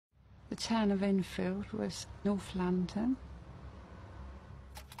The Town of Enfield was North London.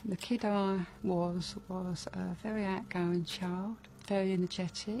 The kid I was a very outgoing child, very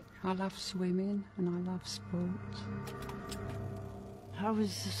energetic. I love swimming and I love sports. I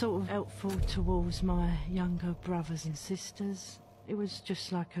was sort of helpful towards my younger brothers and sisters. It was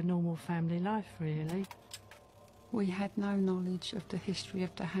just like a normal family life, really. We had no knowledge of the history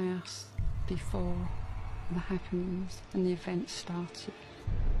of the house before the happenings and the events started.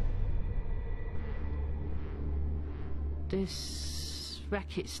 This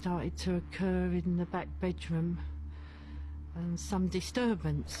racket started to occur in the back bedroom and some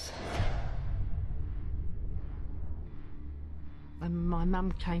disturbance. And my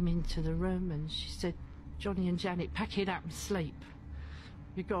mum came into the room and she said, "Johnny and Janet, pack it up and sleep.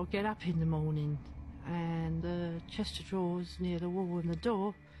 You've got to get up in the morning." And the chest of drawers near the wall and the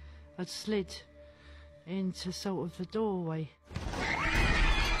door had slid into sort of the doorway.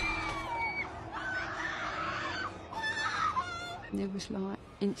 There was like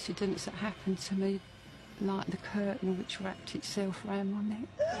incidents that happened to me, like the curtain which wrapped itself around my neck,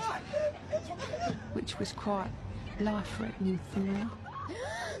 which was quite life-threatening for me.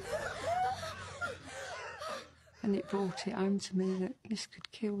 And it brought it home to me that this could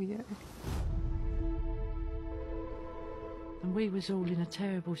kill you. And we was all in a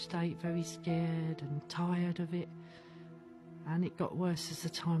terrible state, very scared and tired of it. And it got worse as the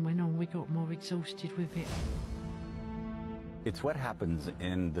time went on. We got more exhausted with it. It's what happens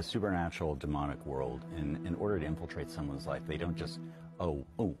in the supernatural demonic world. In order to infiltrate someone's life, they don't just, oh,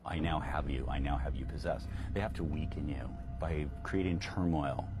 I now have you possessed. They have to weaken you by creating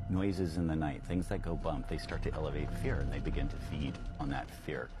turmoil, noises in the night, things that go bump. They start to elevate fear and they begin to feed on that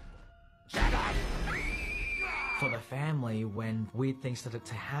fear. Shut up! For the family, when weird things started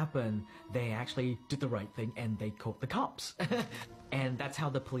to happen, they actually did the right thing and they called the cops. And that's how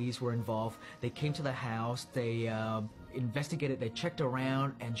the police were involved. They came to the house, they investigated, they checked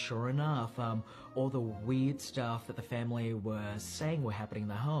around, and sure enough, all the weird stuff that the family was saying were happening in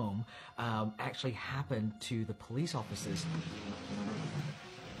the home actually happened to the police officers.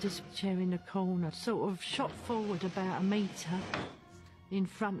 This chair in the corner sort of shot forward about a metre in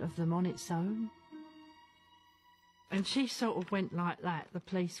front of them on its own. And she sort of went like that, the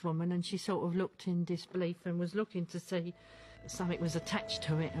policewoman, and she sort of looked in disbelief and was looking to see something was attached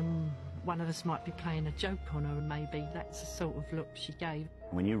to it and one of us might be playing a joke on her, and maybe that's the sort of look she gave.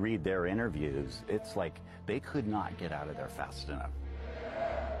 When you read their interviews, it's like they could not get out of there fast enough.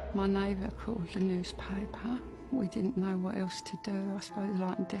 My neighbour called the newspaper. We didn't know what else to do. I suppose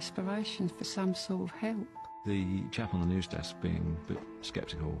like in desperation for some sort of help. The chap on the news desk, being a bit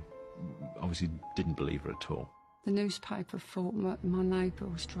sceptical, obviously didn't believe her at all. The newspaper thought my neighbour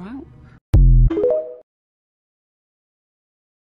was drunk.